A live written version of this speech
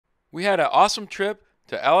We had an awesome trip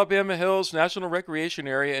to Alabama Hills National Recreation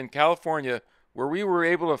Area in California, where we were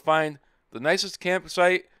able to find the nicest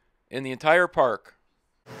campsite in the entire park.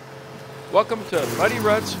 Welcome to Muddy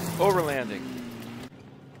Ruttzz Overlanding.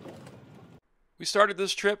 We started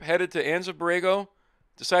this trip headed to Anza Borrego,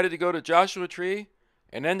 decided to go to Joshua Tree,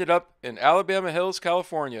 and ended up in Alabama Hills,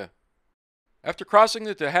 California. After crossing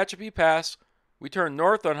the Tehachapi Pass, we turned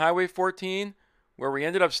north on Highway 14, where we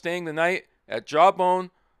ended up staying the night at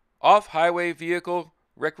Jawbone Off-Highway Vehicle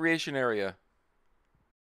Recreation Area.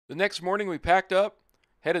 The next morning we packed up,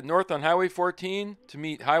 headed north on Highway 14 to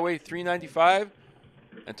meet Highway 395,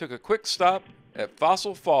 and took a quick stop at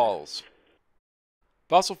Fossil Falls.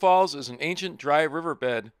 Fossil Falls is an ancient dry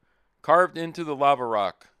riverbed carved into the lava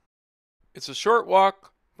rock. It's a short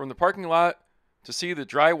walk from the parking lot to see the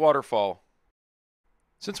dry waterfall.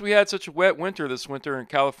 Since we had such a wet winter this winter in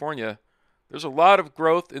California, there's a lot of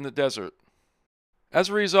growth in the desert. As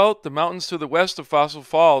a result, the mountains to the west of Fossil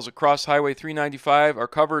Falls across Highway 395 are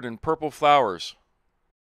covered in purple flowers.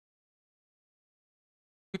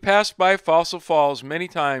 We passed by Fossil Falls many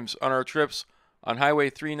times on our trips on Highway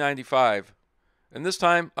 395, and this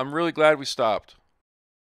time I'm really glad we stopped.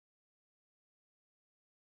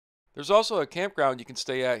 There's also a campground you can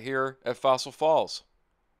stay at here at Fossil Falls.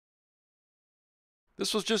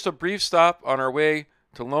 This was just a brief stop on our way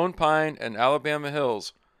to Lone Pine and Alabama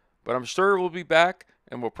Hills, but I'm sure we'll be back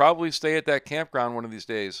and we'll probably stay at that campground one of these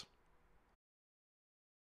days.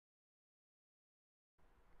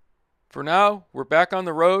 For now, we're back on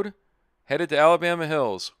the road, headed to Alabama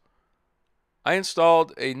Hills. I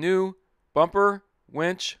installed a new bumper,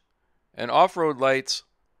 winch, and off-road lights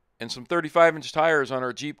and some 35-inch tires on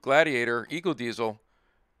our Jeep Gladiator Ecodiesel,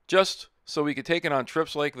 just so we could take it on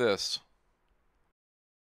trips like this.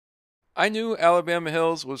 I knew Alabama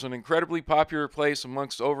Hills was an incredibly popular place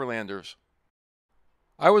amongst overlanders.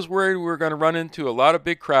 I was worried we were going to run into a lot of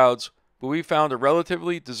big crowds, but we found a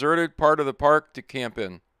relatively deserted part of the park to camp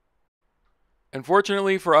in. And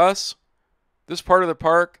fortunately for us, this part of the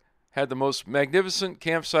park had the most magnificent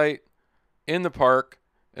campsite in the park,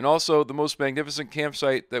 and also the most magnificent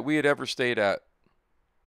campsite that we had ever stayed at.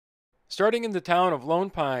 Starting in the town of Lone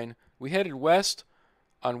Pine, we headed west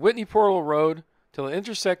on Whitney Portal Road till it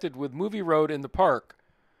intersected with Movie Road in the park,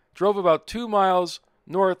 drove about 2 miles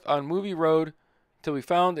north on Movie Road till we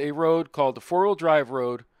found a road called the 4-wheel drive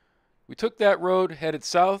road. We took that road, headed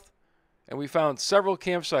south, and we found several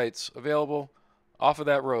campsites available off of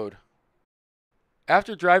that road.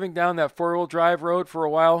 After driving down that 4-wheel drive road for a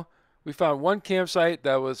while, we found one campsite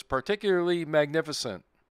that was particularly magnificent.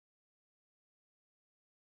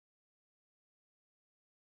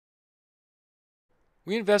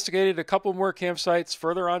 We investigated a couple more campsites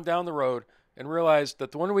further on down the road and realized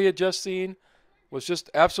that the one we had just seen was just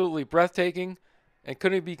absolutely breathtaking and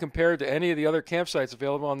couldn't be compared to any of the other campsites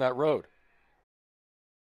available on that road.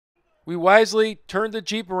 We wisely turned the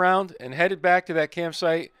Jeep around and headed back to that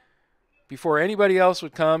campsite before anybody else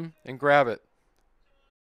would come and grab it.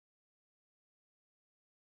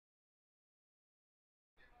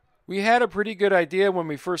 We had a pretty good idea when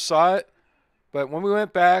we first saw it, but when we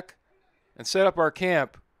went back and set up our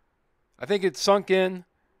camp, I think it sunk in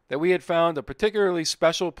that we had found a particularly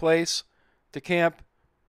special place to camp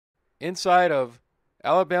inside of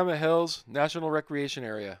Alabama Hills National Recreation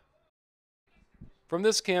Area. From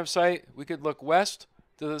this campsite, we could look west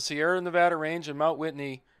to the Sierra Nevada Range and Mount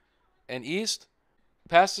Whitney, and east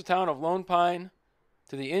past the town of Lone Pine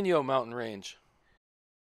to the Inyo Mountain Range.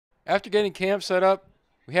 After getting camp set up,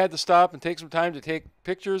 we had to stop and take some time to take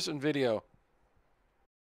pictures and video.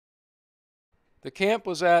 The camp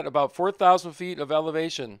was at about 4,000 feet of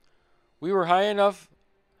elevation. We were high enough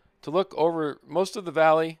to look over most of the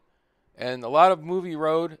valley and a lot of Movie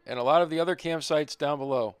Road and a lot of the other campsites down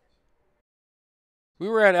below. We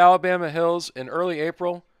were at Alabama Hills in early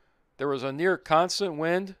April. There was a near constant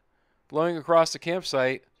wind blowing across the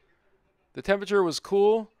campsite. The temperature was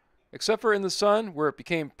cool, except for in the sun where it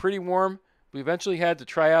became pretty warm. We eventually had to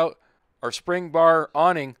try out our spring bar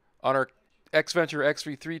awning on our Xventure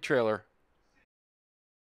XV-3 trailer.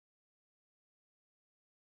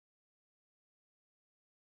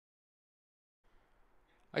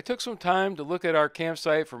 I took some time to look at our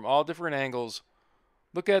campsite from all different angles,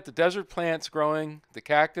 look at the desert plants growing, the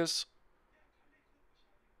cactus,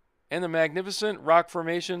 and the magnificent rock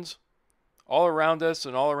formations all around us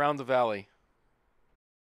and all around the valley.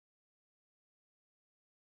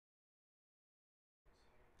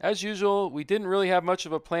 As usual, we didn't really have much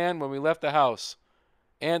of a plan when we left the house,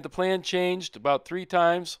 and the plan changed about 3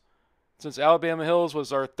 times since Alabama Hills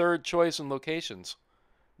was our third choice in locations.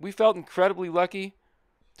 We felt incredibly lucky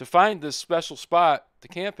to find this special spot to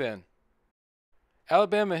camp in.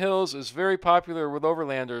 Alabama Hills is very popular with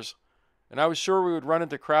overlanders, and I was sure we would run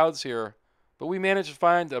into crowds here, but we managed to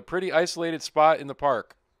find a pretty isolated spot in the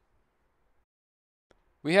park.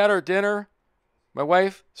 We had our dinner. My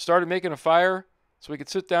wife started making a fire so we could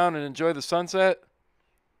sit down and enjoy the sunset,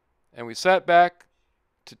 and we sat back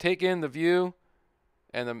to take in the view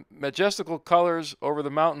and the majestical colors over the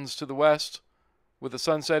mountains to the west with the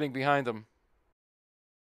sun setting behind them.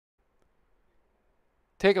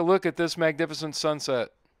 Take a look at this magnificent sunset.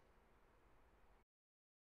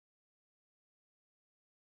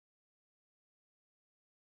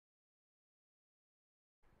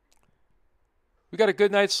 We got a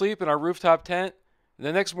good night's sleep in our rooftop tent, and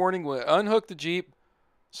the next morning we unhooked the Jeep,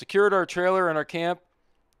 secured our trailer and our camp,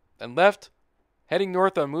 and left, heading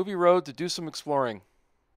north on Movie Road to do some exploring.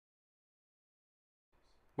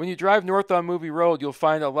 When you drive north on Movie Road, you'll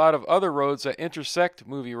find a lot of other roads that intersect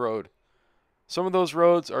Movie Road. Some of those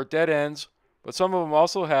roads are dead ends, but some of them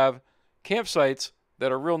also have campsites that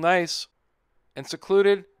are real nice and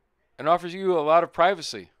secluded and offers you a lot of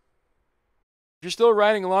privacy. If you're still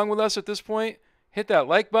riding along with us at this point, hit that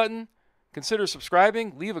like button, consider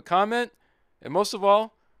subscribing, leave a comment, and most of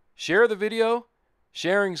all, share the video.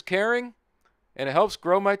 Sharing's caring, and it helps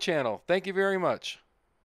grow my channel. Thank you very much.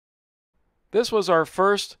 This was our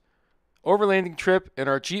first overlanding trip in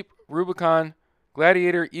our Jeep Rubicon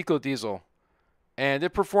Gladiator Ecodiesel, and it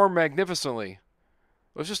performed magnificently.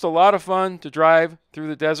 It was just a lot of fun to drive through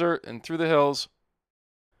the desert and through the hills.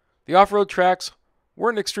 The off-road tracks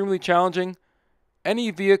weren't extremely challenging.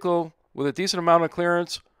 Any vehicle with a decent amount of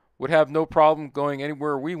clearance would have no problem going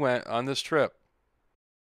anywhere we went on this trip.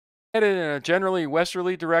 We headed in a generally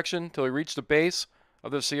westerly direction till we reached the base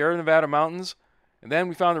of the Sierra Nevada mountains, and then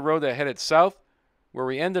we found a road that headed south, where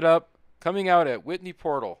we ended up coming out at Whitney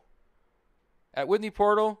Portal. At Whitney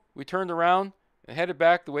Portal, we turned around and headed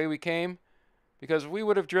back the way we came, because if we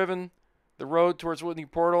would have driven the road towards Whitney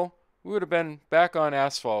Portal, we would have been back on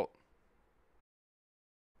asphalt.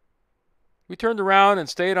 We turned around and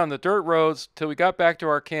stayed on the dirt roads till we got back to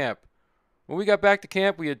our camp. When we got back to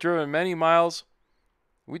camp, we had driven many miles.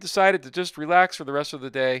 We decided to just relax for the rest of the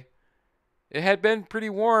day. It had been pretty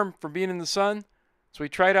warm from being in the sun, so we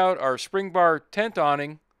tried out our spring bar tent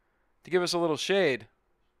awning to give us a little shade.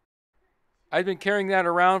 I'd been carrying that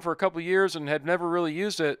around for a couple years and had never really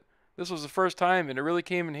used it. This was the first time, and it really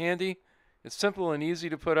came in handy. It's simple and easy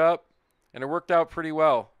to put up, and it worked out pretty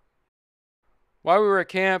well. While we were at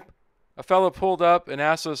camp, a fellow pulled up and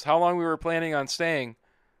asked us how long we were planning on staying.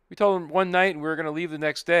 We told him one night and we were going to leave the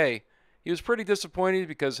next day. He was pretty disappointed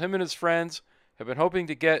because him and his friends have been hoping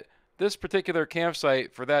to get this particular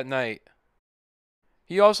campsite for that night.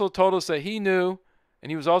 He also told us that he knew,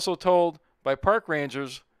 and he was also told by park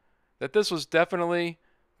rangers, that this was definitely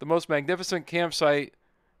the most magnificent campsite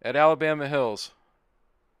at Alabama Hills.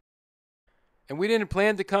 And we didn't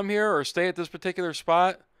plan to come here or stay at this particular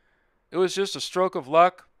spot. It was just a stroke of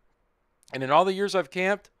luck. And in all the years I've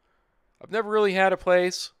camped, I've never really had a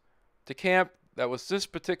place to camp that was this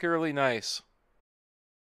particularly nice.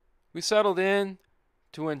 We settled in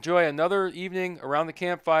to enjoy another evening around the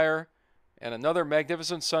campfire and another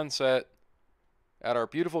magnificent sunset at our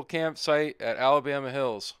beautiful campsite at Alabama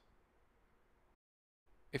Hills.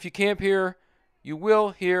 If you camp here, you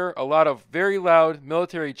will hear a lot of very loud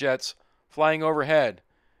military jets flying overhead,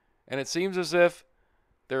 and it seems as if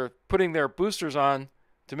they're putting their boosters on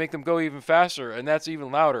to make them go even faster, and that's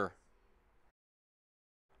even louder.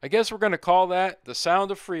 I guess we're going to call that the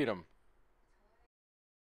sound of freedom.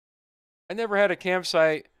 I never had a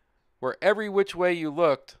campsite where every which way you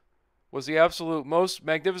looked was the absolute most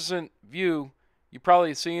magnificent view you've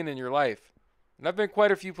probably seen in your life. And I've been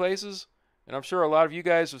quite a few places, and I'm sure a lot of you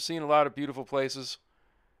guys have seen a lot of beautiful places.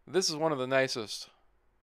 This is one of the nicest.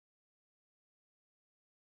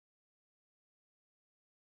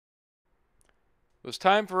 It was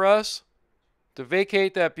time for us to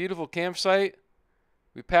vacate that beautiful campsite.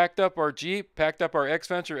 We packed up our Jeep, packed up our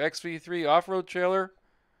Xventure XV-3 off-road trailer,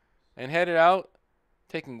 and headed out,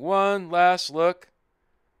 taking one last look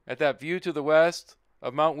at that view to the west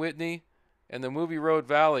of Mount Whitney and the Movie Road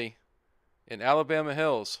Valley in Alabama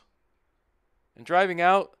Hills. And driving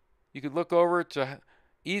out, you could look over to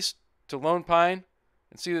east to Lone Pine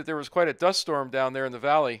and see that there was quite a dust storm down there in the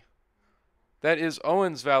valley. That is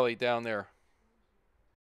Owens Valley down there.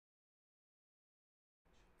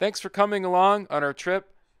 Thanks for coming along on our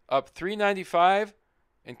trip up 395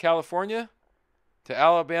 in California to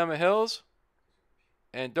Alabama Hills.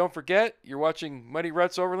 And don't forget, you're watching Muddy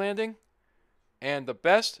Ruttzz Overlanding, and the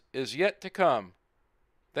best is yet to come.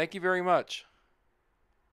 Thank you very much.